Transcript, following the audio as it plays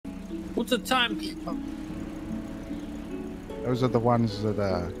What's the timekeeper? Those are the ones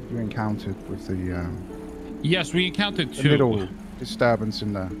that you encountered with the Yes, we encountered a two. little disturbance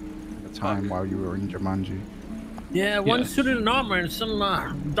in the time while you were in Jumanji. Yeah, one Yes. suited in armor and some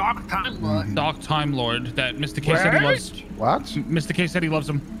dark time lord. Dark Time Lord that Mr. K said he loves. What? Mr. K said he loves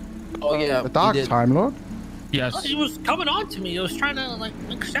him. Oh yeah. The Dark Time Lord? Yes. He was coming on to me. He was trying to like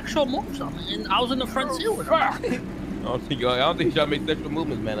make sexual moves on me, and I was in the front seat with him. I don't think y'all make sexual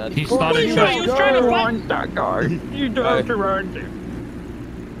movements, man. He started He was trying to fight. that guy. You don't around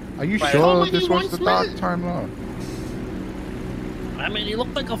him. Are you Right. sure Somebody this was wants the Dark me. Time Lord? I mean, he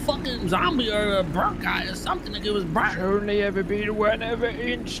looked like a fucking zombie or a burnt guy or something. Like it was burnt. There's only ever been one other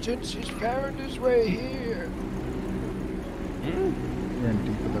instance he's found his way here. You're in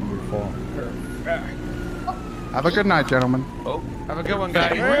deeper than before. Have a good night, gentlemen. Oh, Have a good one,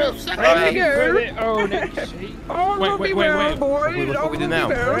 guys. Well, Second. oh, next seat. Oh, Wait, wait, wait, wait. wait, what we do now?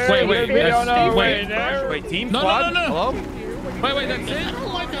 Wait, wait, We're on our wait. way there. Wait, team No, squad. no, no, no. hello? Wait, that's I it?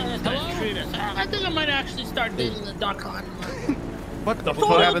 don't like that. Hello? I think I might actually start dating the dark time. What the So fuck?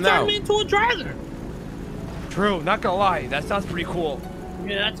 What it'll happened turn now? me into a dragon. True, not gonna lie. That sounds pretty cool.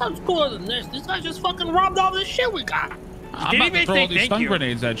 Yeah, that sounds cooler than this. This guy just fucking robbed all this shit we got. I'm Didn't about to even throw say all these thank stun you.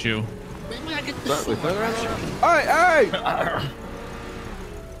 grenades at you. Maybe I get the sword. Hey,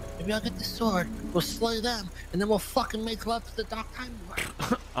 Maybe I'll get the sword. We'll slay them, and then we'll fucking make love to the dark time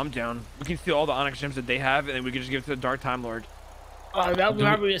lord. I'm down. We can steal all the Onyx gems that they have, and then we can just give it to the Dark Time Lord. Oh, that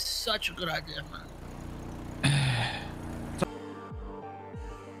would be such a good idea, man.